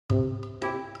Hello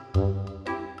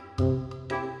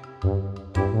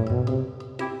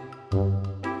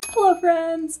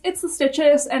friends, it's the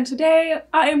Stitches, and today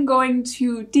I am going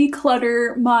to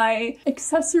declutter my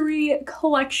accessory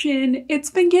collection. It's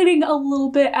been getting a little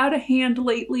bit out of hand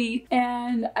lately,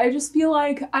 and I just feel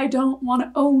like I don't want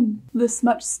to own this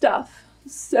much stuff.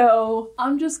 So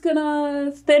I'm just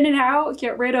gonna thin it out,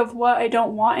 get rid of what I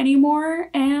don't want anymore,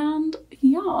 and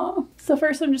yeah. So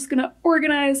first I'm just gonna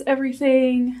organize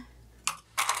everything.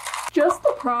 Just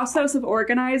the process of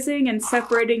organizing and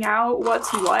separating out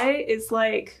what's what is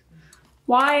like,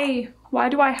 why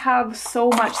do I have so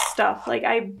much stuff? Like,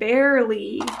 I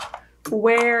barely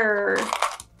wear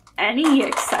any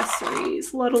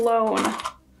accessories, let alone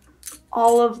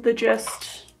all of the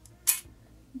just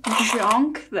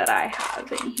junk that I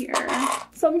have in here.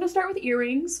 So I'm gonna start with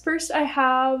earrings. First, I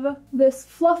have this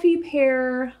fluffy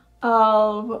pair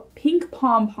of pink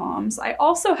pom-poms. I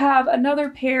also have another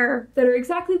pair that are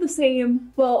exactly the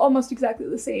same, well, almost exactly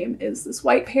the same, is this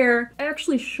white pair. I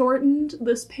actually shortened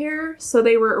this pair, so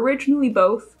they were originally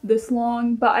both this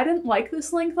long, but I didn't like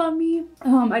this length on me.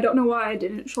 I don't know why I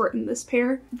didn't shorten this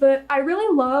pair, but I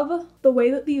really love the way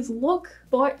that these look,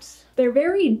 but they're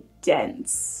very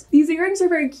dense. These earrings are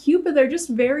very cute, but they're just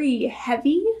very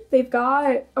heavy. They've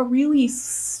got a really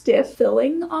stiff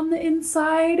filling on the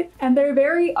inside, and they're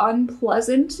very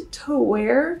unpleasant to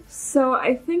wear. So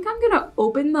I think I'm gonna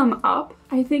open them up.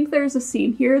 I think there's a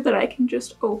seam here that I can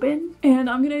just open, and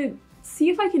I'm gonna see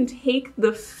if I can take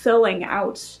the filling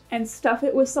out and stuff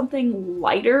it with something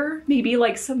lighter, maybe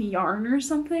like some yarn or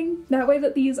something. That way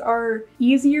that these are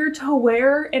easier to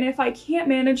wear, and if I can't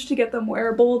manage to get them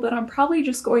wearable, then I'm probably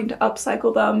just going to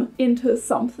upcycle them into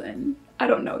something. I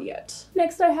don't know yet.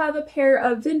 Next I have a pair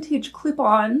of vintage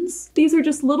clip-ons. These are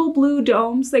just little blue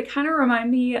domes. They kind of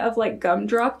remind me of like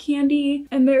gumdrop candy,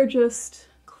 and they're just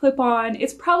clip-on.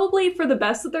 It's probably for the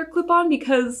best that they're clip-on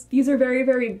because these are very,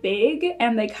 very big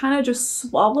and they kind of just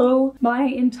swallow my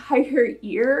entire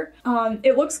ear.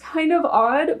 It looks kind of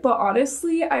odd, but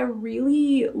honestly, I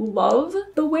really love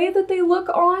the way that they look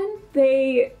on.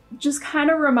 They just kind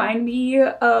of remind me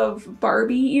of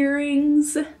Barbie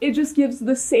earrings. It just gives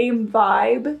the same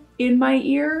vibe in my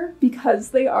ear because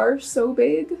they are so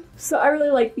big. So I really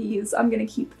like these. I'm gonna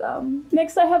keep them.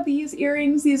 Next I have these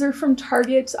earrings. These are from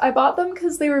Target. I bought them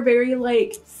because they were very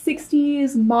like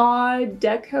 60s mod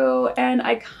deco, and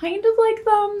I kind of like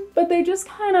them, but they're just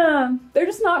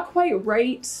not quite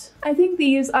right. I think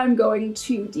these I'm going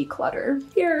to declutter.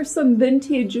 Here are some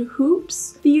vintage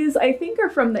hoops. These I think are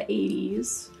from the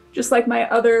 80s. Just like my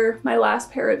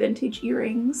last pair of vintage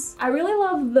earrings. I really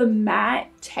love the matte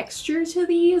texture to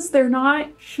these. They're not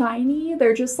shiny,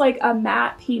 they're just like a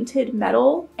matte painted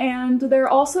metal, and they're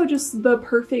also just the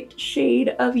perfect shade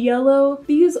of yellow.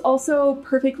 These also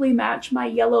perfectly match my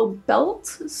yellow belt,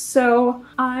 so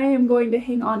I am going to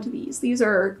hang on to these. These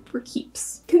are for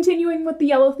keeps. Continuing with the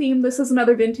yellow theme, this is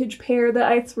another vintage pair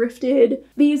that I thrifted.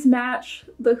 These match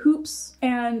the hoops,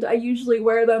 and I usually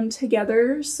wear them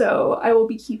together, so I will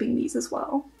be keeping these as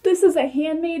well. This is a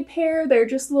handmade pair. They're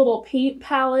just little paint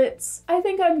palettes. I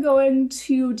think I'm going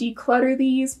to declutter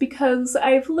these because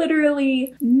I've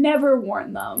literally never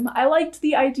worn them. I liked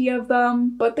the idea of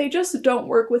them, but they just don't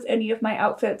work with any of my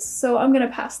outfits, so I'm gonna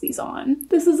pass these on.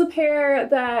 This is a pair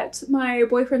that my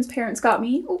boyfriend's parents got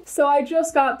me. So I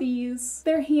just got these.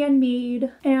 They're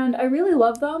handmade, and I really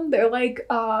love them. They're like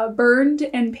burned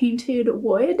and painted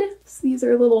wood. So these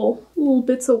are little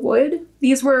bits of wood.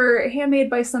 These were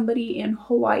handmade by somebody in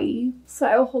Hawaii, so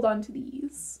I will hold on to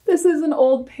these. This is an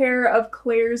old pair of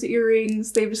Claire's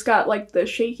earrings. They've just got like the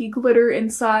shaky glitter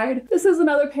inside. This is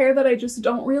another pair that I just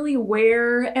don't really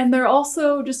wear, and they're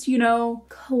also just, you know,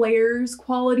 Claire's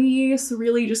quality, so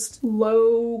really just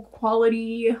low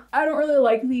quality. I don't really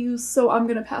like these, so I'm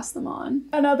gonna pass them on.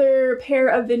 Another pair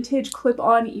of vintage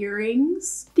clip-on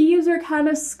earrings. These are kind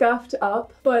of scuffed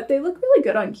up, but they look really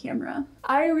good on camera.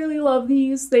 I really love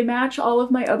these. They match all of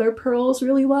my other pearls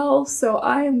really well, so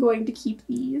I am going to keep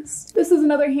these. This is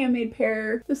another handmade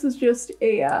pair. This is just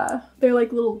a, they're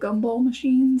like little gumball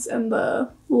machines, and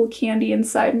the little candy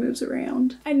inside moves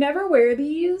around. I never wear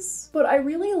these, but I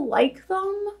really like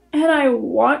them, and I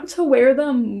want to wear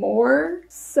them more,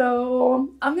 so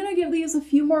I'm gonna give these a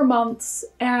few more months,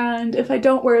 and if I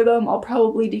don't wear them, I'll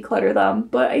probably declutter them,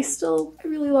 but I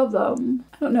really love them.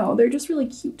 I don't know, they're just really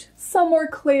cute. Some more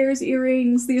Claire's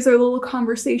earrings. These are little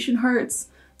conversation hearts.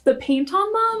 The paint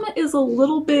on them is a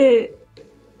little bit,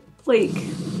 like,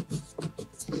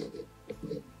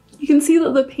 you can see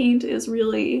that the paint is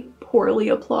really poorly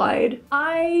applied.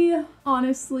 I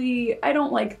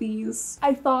don't like these.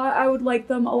 I thought I would like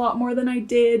them a lot more than I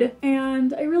did,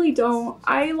 and I really don't.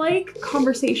 I like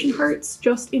conversation hearts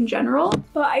just in general,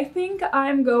 but I think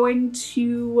I'm going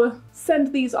to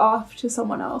send these off to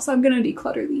someone else. I'm gonna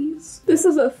declutter these. This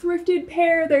is a thrifted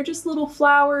pair. They're just little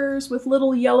flowers with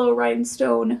little yellow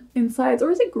rhinestone insides,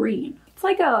 or is it green? It's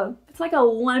like a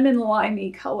lemon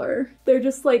limey color. They're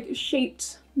just like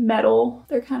shaped metal.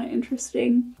 They're kind of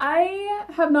interesting. I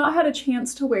have not had a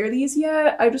chance to wear these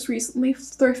yet. I just recently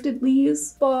thrifted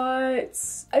these, but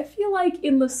I feel like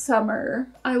in the summer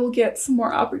I will get some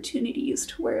more opportunities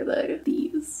to wear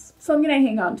these. So I'm gonna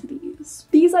hang on to these.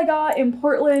 These I got in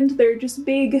Portland. They're just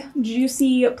big,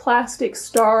 juicy plastic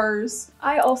stars.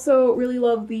 I also really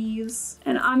love these,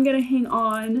 and I'm gonna hang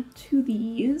on to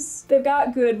these. They've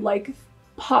got good like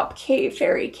Pop K,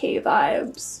 Fairy K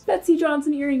vibes. Betsy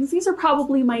Johnson earrings. These are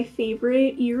probably my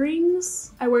favorite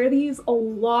earrings. I wear these a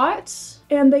lot,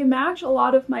 and they match a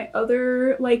lot of my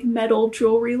other like metal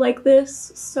jewelry like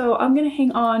this, so I'm gonna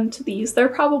hang on to these. They're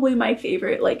probably my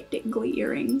favorite like dangly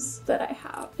earrings that I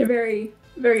have. They're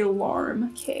very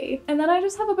larm K. And then I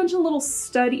just have a bunch of little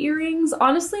stud earrings.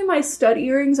 Honestly, my stud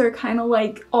earrings are kind of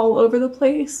like all over the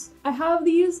place. I have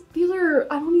these are,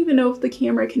 I don't even know if the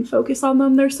camera can focus on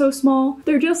them. They're so small.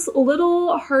 They're just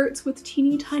little hearts with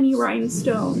teeny tiny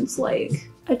rhinestones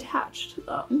like attached to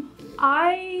them.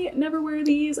 I never wear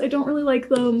these. I don't really like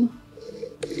them.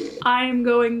 I am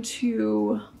going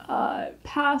to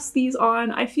pass these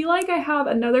on. I feel like I have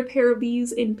another pair of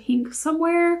these in pink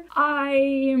somewhere. I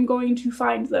am going to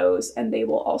find those, and they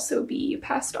will also be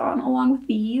passed on along with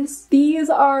these. These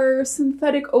are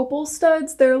synthetic opal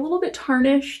studs. They're a little bit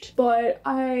tarnished, but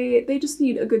they just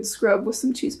need a good scrub with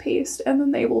some toothpaste, and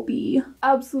then they will be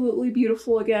absolutely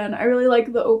beautiful again. I really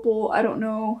like the opal. I don't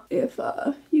know if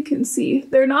you can see.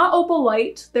 They're not opal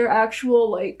light. They're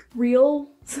actual like real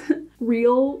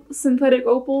synthetic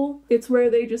opal. It's where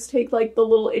they just take like the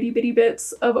little itty bitty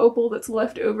bits of opal that's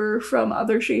left over from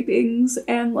other shapings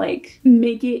and like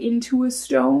make it into a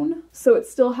stone. So it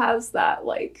still has that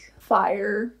like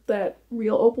fire that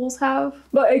real opals have.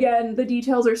 But again, the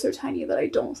details are so tiny that I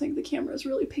don't think the camera is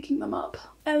really picking them up.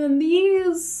 And then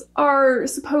these are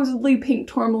supposedly pink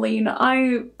tourmaline.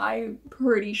 I'm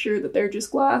pretty sure that they're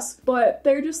just glass, but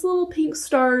they're just little pink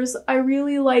stars. I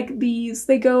really like these.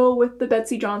 They go with the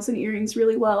Betsy Johnson earrings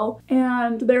really well,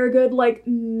 and they're a good like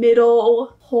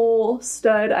middle hole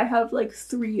stud. I have like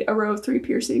a row of 3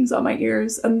 piercings on my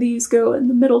ears, and these go in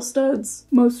the middle studs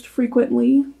most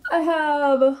frequently. I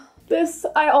have this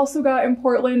I also got in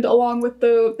Portland along with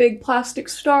the big plastic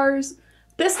stars.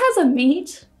 This has a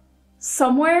mate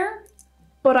somewhere,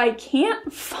 but I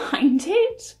can't find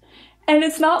it. And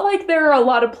it's not like there are a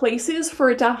lot of places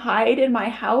for it to hide in my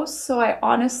house, so I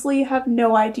honestly have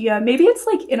no idea. Maybe it's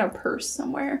like in a purse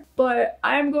somewhere. But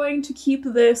I'm going to keep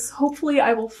this. Hopefully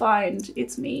I will find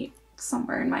its mate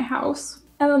somewhere in my house.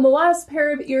 And then the last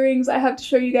pair of earrings I have to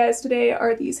show you guys today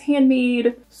are these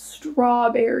handmade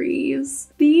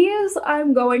strawberries. These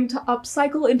I'm going to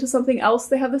upcycle into something else.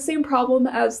 They have the same problem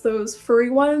as those furry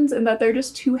ones in that they're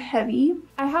just too heavy.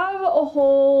 I have a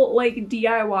whole like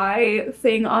DIY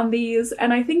thing on these,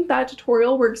 and I think that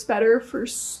tutorial works better for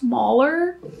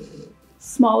smaller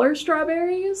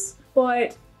strawberries,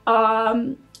 but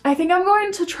I think I'm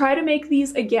going to try to make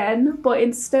these again, but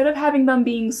instead of having them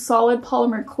being solid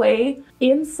polymer clay,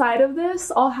 inside of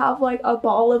this I'll have like a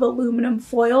ball of aluminum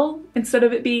foil. Instead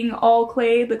of it being all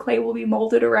clay, the clay will be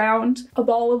molded around a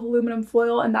ball of aluminum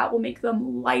foil, and that will make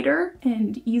them lighter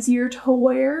and easier to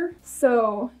wear.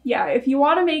 So yeah, if you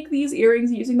want to make these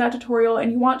earrings using that tutorial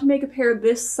and you want to make a pair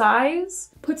this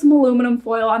size, put some aluminum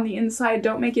foil on the inside.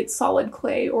 Don't make it solid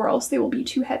clay or else they will be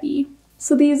too heavy.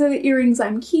 So these are the earrings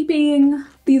I'm keeping,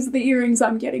 these are the earrings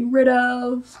I'm getting rid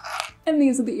of, and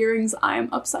these are the earrings I'm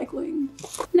upcycling.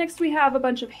 Next we have a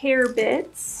bunch of hair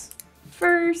bits.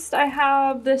 First I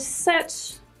have this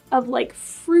set of like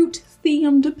fruit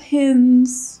themed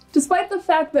pins. Despite the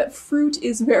fact that fruit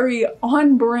is very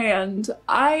on brand,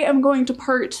 I am going to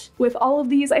part with all of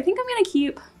these. I think I'm gonna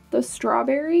keep the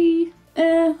strawberry.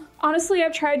 Honestly,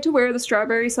 I've tried to wear the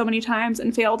strawberry so many times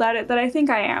and failed at it that I think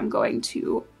I am going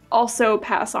to also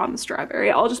pass on the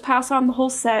strawberry. I'll just pass on the whole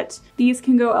set. These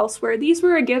can go elsewhere. These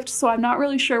were a gift, so I'm not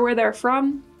really sure where they're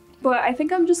from, but I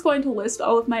think I'm just going to list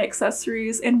all of my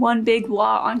accessories in one big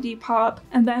lot on Depop,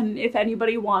 and then if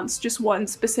anybody wants just one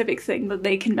specific thing, then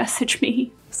they can message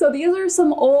me. So these are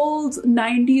some old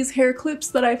 90s hair clips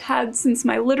that I've had since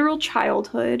my literal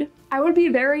childhood. I would be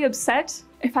very upset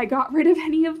if I got rid of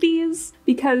any of these,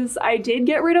 because I did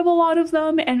get rid of a lot of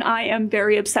them and I am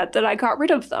very upset that I got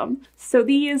rid of them. So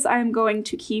these I'm going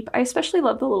to keep. I especially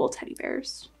love the little teddy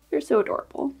bears. They're so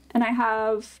adorable. And I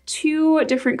have 2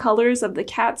 different colors of the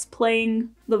cats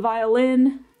playing the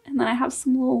violin. And then I have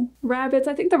some little rabbits.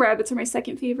 I think the rabbits are my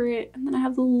second favorite. And then I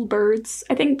have the little birds.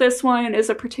 I think this one is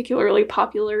a particularly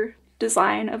popular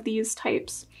design of these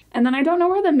types. And then I don't know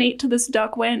where the mate to this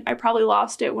duck went. I probably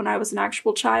lost it when I was an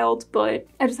actual child, but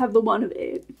I just have the one of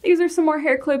it. These are some more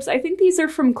hair clips. I think these are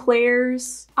from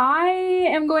Claire's. I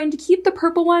am going to keep the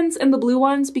purple ones and the blue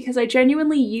ones because I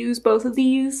genuinely use both of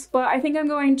these, but I think I'm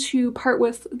going to part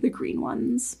with the green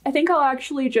ones. I think I'll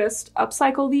actually just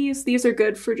upcycle these. These are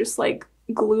good for just like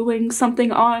gluing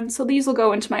something on, so these will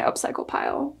go into my upcycle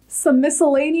pile. Some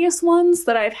miscellaneous ones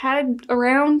that I've had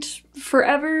around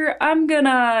forever.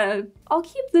 I'll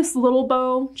keep this little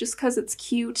bow just because it's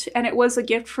cute and it was a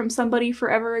gift from somebody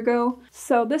forever ago.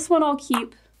 So this one I'll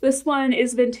keep. This one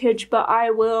is vintage, but I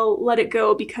will let it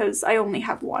go because I only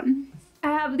have one.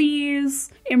 I have these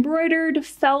embroidered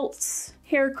felt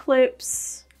hair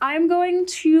clips. I'm going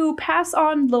to pass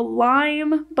on the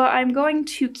lime, but I'm going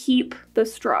to keep the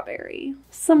strawberry.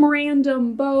 Some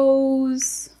random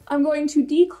bows. I'm going to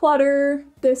declutter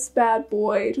this bad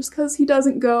boy just because he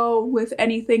doesn't go with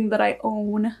anything that I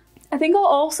own. I think I'll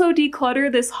also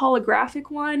declutter this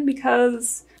holographic one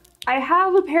because I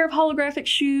have a pair of holographic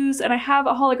shoes and I have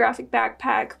a holographic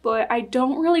backpack, but I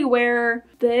don't really wear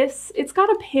this. It's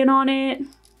got a pin on it.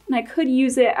 And I could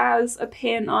use it as a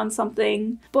pin on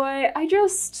something, but I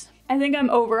think I'm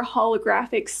over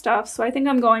holographic stuff, so I think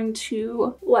I'm going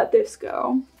to let this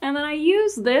go. And then I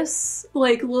use this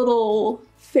like little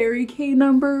fairy K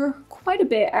number quite a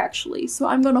bit actually, so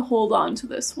I'm gonna hold on to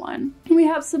this one. We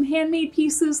have some handmade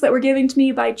pieces that were given to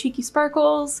me by Cheeky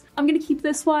Sparkles. I'm gonna keep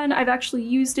this one. I've actually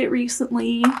used it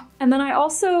recently. And then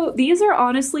these are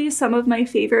honestly some of my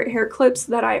favorite hair clips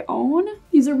that I own.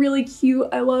 These are really cute.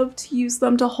 I love to use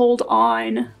them to hold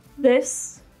on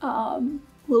this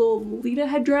little Lolita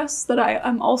headdress that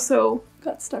I'm also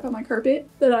got stuck on my carpet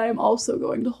that I am also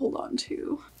going to hold on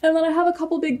to. And then I have a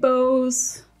couple big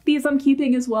bows. These I'm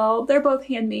keeping as well. They're both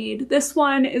handmade. This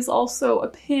one is also a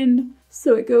pin,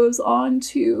 so it goes on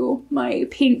to my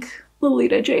pink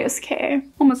Lolita JSK.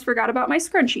 Almost forgot about my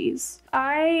scrunchies.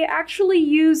 I actually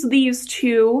use these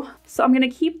 2, so I'm gonna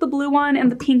keep the blue one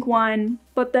and the pink one,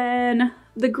 but then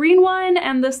the green one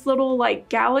and this little like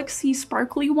galaxy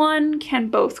sparkly one can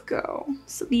both go.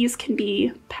 So these can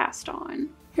be passed on.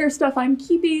 Hair stuff I'm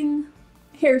keeping,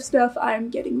 hair stuff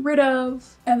I'm getting rid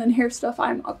of, and then hair stuff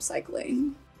I'm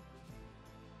upcycling.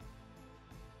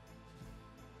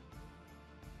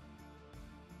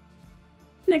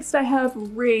 Next I have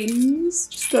rings,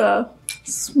 just a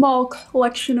small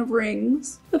collection of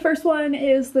rings. The first one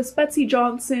is this Betsy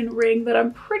Johnson ring that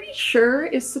I'm pretty sure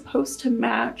is supposed to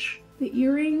match the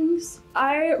earrings.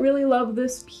 I really love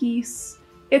this piece.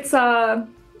 It's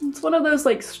one of those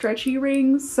like stretchy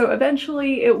rings, so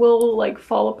eventually it will like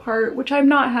fall apart, which I'm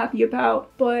not happy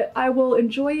about, but I will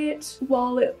enjoy it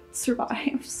while it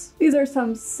survives. These are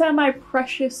some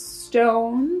semi-precious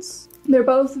stones. They're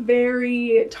both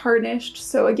very tarnished,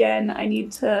 so again, I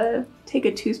need to take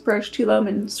a toothbrush to them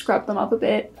and scrub them up a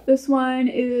bit. This one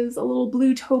is a little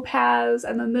blue topaz,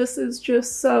 and then this is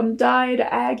just some dyed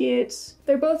agate.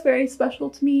 They're both very special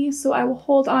to me, so I will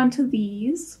hold on to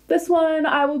these. This one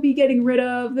I will be getting rid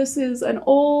of. This is an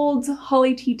old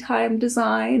Holly Tea Time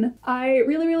design. I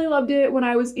really, really loved it when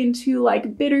I was into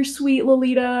like bittersweet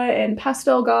Lolita and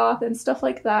pastel goth and stuff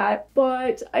like that,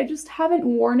 but I just haven't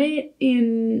worn it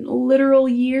in literal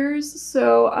years,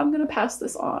 so I'm gonna pass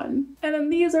this on. And then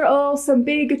these are all some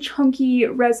big chunky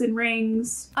resin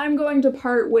rings. I'm going to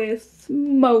part with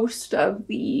most of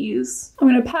these. I'm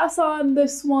gonna pass on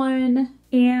this one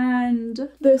and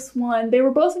this one. They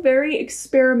were both very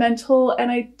experimental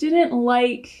and I didn't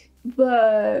like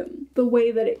the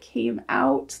way that it came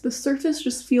out. The surface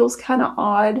just feels kind of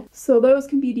odd, so those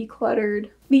can be decluttered.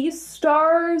 These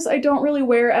stars I don't really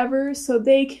wear ever, so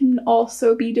they can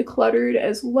also be decluttered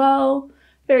as well.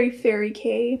 Very fairy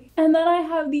K. And then I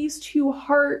have these 2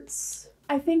 hearts.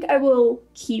 I think I will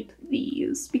keep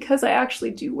these because I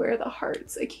actually do wear the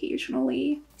hearts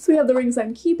occasionally. So we have the rings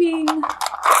I'm keeping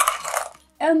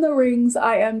and the rings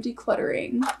I am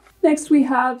decluttering. Next we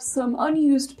have some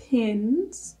unused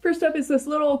pins. First up is this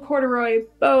little corduroy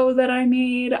bow that I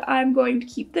made. I'm going to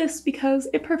keep this because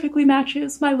it perfectly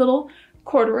matches my little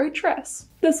corduroy dress.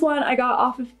 This one I got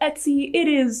off of Etsy. It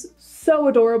is so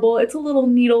adorable. It's a little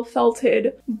needle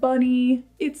felted bunny.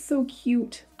 It's so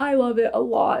cute. I love it a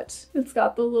lot. It's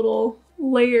got the little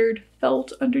layered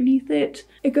felt underneath it.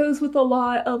 It goes with a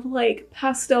lot of like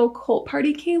pastel cult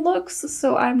party K looks,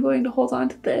 so I'm going to hold on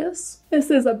to this. This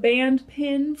is a band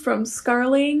pin from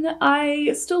Scarling.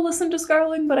 I still listen to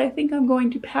Scarling, but I think I'm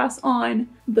going to pass on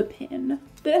the pin.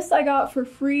 This I got for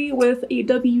free with a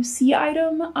WC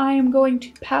item. I am going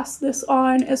to pass this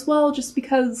on as well just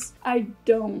because I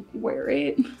don't wear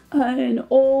it. An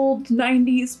old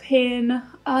 90s pin.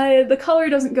 The color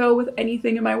doesn't go with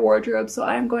anything in my wardrobe, so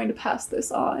I am going to pass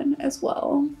this on as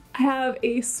well. I have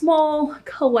a small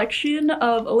collection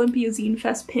of Olympia Zine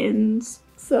Fest pins.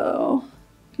 So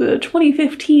the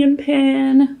 2015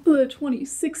 pin, the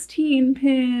 2016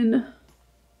 pin,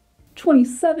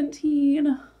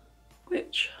 2017,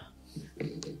 which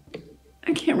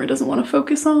my camera doesn't want to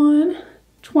focus on,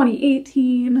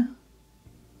 2018,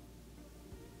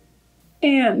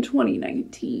 and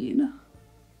 2019.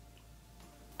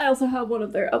 I also have one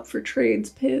of their Up for Trades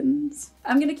pins.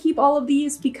 I'm gonna keep all of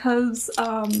these because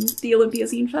the Olympia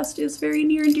Zine Fest is very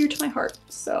near and dear to my heart,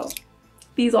 so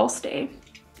these all stay.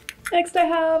 Next I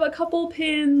have a couple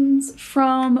pins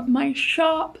from my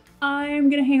shop. I'm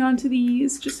gonna hang on to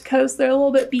these just because they're a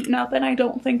little bit beaten up and I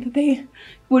don't think that they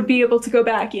would be able to go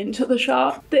back into the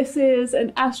shop. This is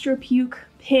an Astro Puke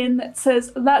pin that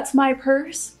says, "That's my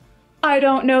purse. I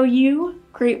don't know you."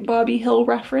 Great Bobby Hill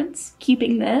reference.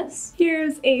 Keeping this.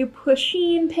 Here's a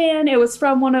Pusheen pin. It was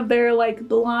from one of their like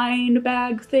blind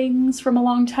bag things from a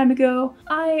long time ago.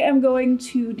 I am going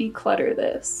to declutter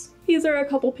this. These are a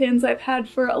couple pins I've had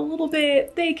for a little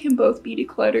bit. They can both be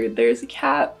decluttered. There's a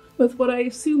cat with what I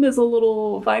assume is a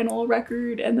little vinyl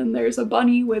record, and then there's a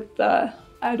bunny with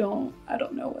I don't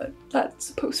know what that's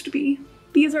supposed to be.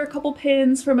 These are a couple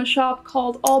pins from a shop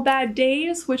called All Bad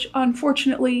Days, which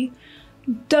unfortunately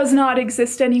does not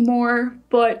exist anymore,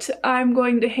 but I'm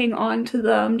going to hang on to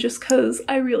them just because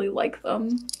I really like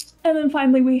them. And then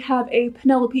finally we have a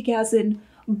Penelope Gazin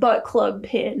butt club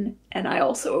pin, and I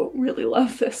also really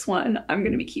love this one. I'm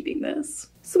gonna be keeping this.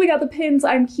 So we got the pins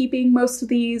I'm keeping. Most of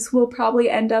these will probably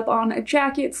end up on a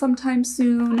jacket sometime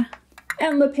soon,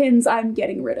 and the pins I'm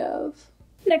getting rid of.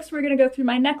 Next we're gonna go through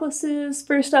my necklaces.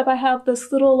 First up I have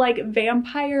this little like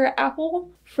vampire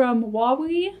apple from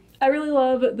Huawei. I really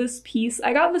love this piece.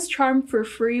 I got this charm for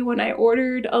free when I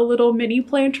ordered a little mini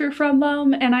planter from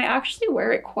them, and I actually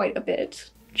wear it quite a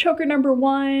bit. Choker number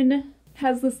 1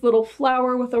 has this little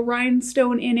flower with a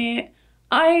rhinestone in it.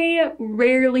 I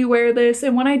rarely wear this,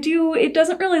 and when I do, it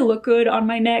doesn't really look good on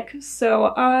my neck,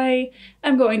 so I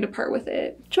am going to part with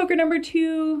it. Choker number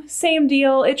 2, same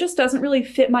deal. It just doesn't really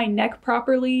fit my neck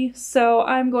properly, so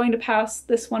I'm going to pass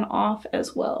this one off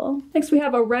as well. Next we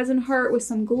have a resin heart with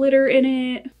some glitter in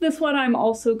it. This one I'm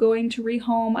also going to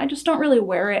rehome. I just don't really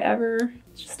wear it ever.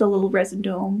 It's just a little resin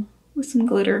dome with some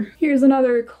glitter. Here's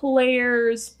another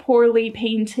Claire's poorly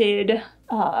painted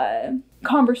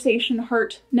conversation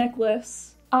heart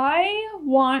necklace. I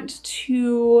want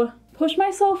to push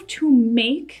myself to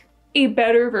make a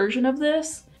better version of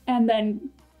this and then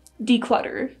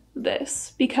declutter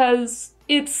this because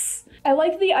I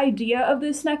like the idea of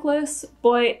this necklace,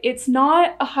 but it's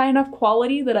not a high enough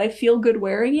quality that I feel good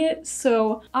wearing it,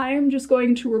 so I'm just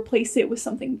going to replace it with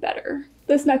something better.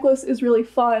 This necklace is really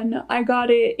fun. I got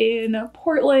it in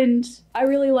Portland. I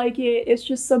really like it. It's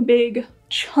just some big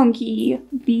chunky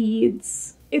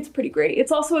beads. It's pretty great.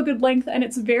 It's also a good length and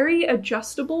it's very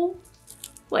adjustable.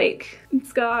 Like,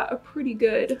 it's got a pretty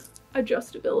good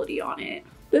adjustability on it.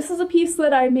 This is a piece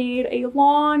that I made a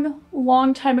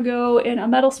long time ago in a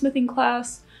metalsmithing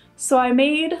class. So I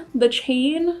made the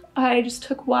chain. I just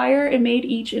took wire and made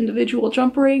each individual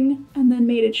jump ring and then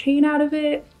made a chain out of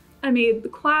it. I made the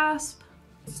clasp.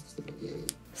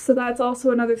 So that's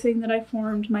also another thing that I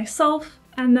formed myself.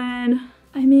 And then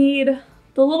I made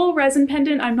the little resin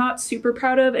pendant. I'm not super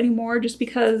proud of anymore just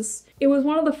because it was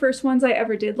one of the first ones I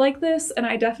ever did like this, and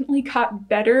I definitely got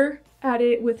better at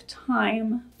it with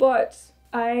time. But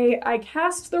I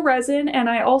cast the resin, and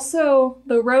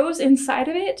the rose inside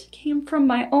of it came from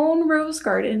my own rose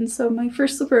garden, so my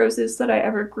first of roses that I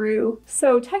ever grew.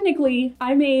 So technically,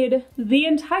 I made the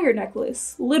entire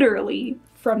necklace, literally,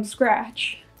 from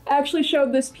scratch. I actually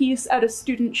showed this piece at a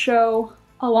student show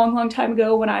a long time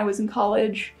ago when I was in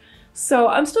college. So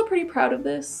I'm still pretty proud of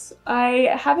this. I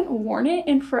haven't worn it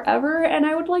in forever and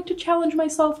I would like to challenge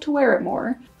myself to wear it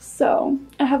more. So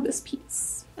I have this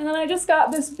piece. And then I just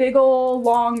got this big ol'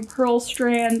 long pearl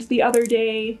strand the other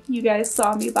day. You guys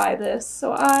saw me buy this.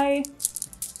 So I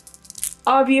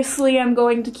obviously am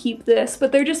going to keep this,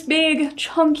 but they're just big,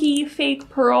 chunky, fake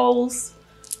pearls.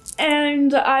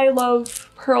 And I love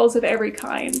pearls of every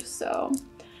kind, so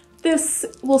this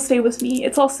will stay with me.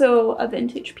 It's also a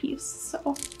vintage piece,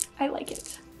 so I like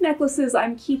it. Necklaces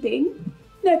I'm keeping.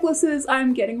 Necklaces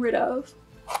I'm getting rid of.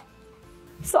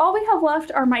 So all we have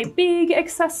left are my big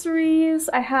accessories.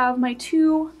 I have my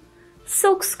 2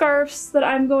 silk scarves that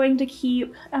I'm going to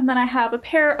keep, and then I have a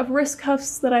pair of wrist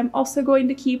cuffs that I'm also going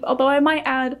to keep, although I might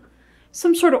add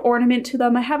some sort of ornament to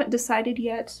them. I haven't decided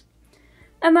yet.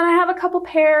 And then I have a couple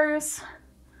pairs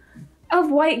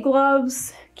of white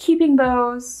gloves, keeping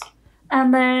those.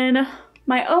 And then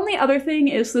my only other thing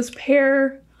is this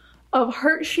pair of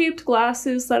heart-shaped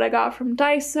glasses that I got from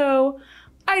Daiso.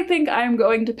 I think I'm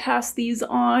going to pass these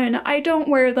on. I don't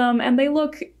wear them and they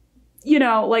look, you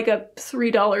know, like a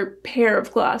 $3 pair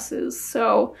of glasses.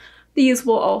 So these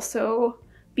will also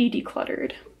be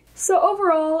decluttered. So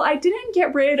overall, I didn't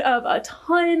get rid of a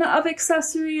ton of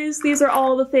accessories. These are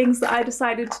all the things that I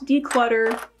decided to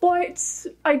declutter, but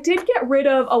I did get rid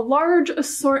of a large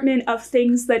assortment of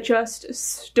things that just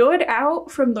stood out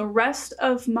from the rest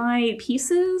of my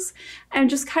pieces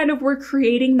and just kind of were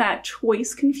creating that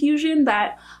choice confusion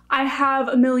that I have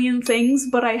a million things,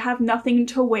 but I have nothing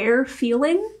to wear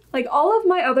feeling. Like, all of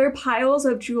my other piles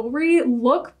of jewelry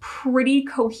look pretty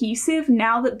cohesive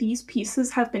now that these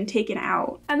pieces have been taken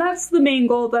out. And that's the main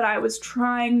goal that I was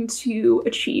trying to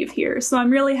achieve here. So I'm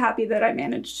really happy that I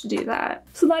managed to do that.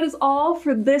 So that is all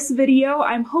for this video.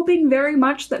 I'm hoping very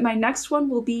much that my next one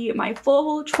will be my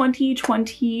full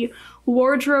 2020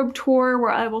 wardrobe tour,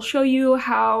 where I will show you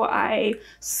how I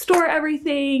store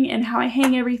everything and how I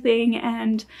hang everything,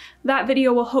 and that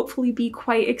video will hopefully be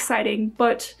quite exciting.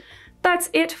 But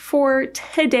that's it for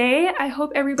today. I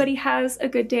hope everybody has a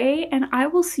good day, and I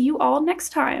will see you all next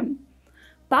time.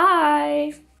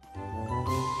 Bye!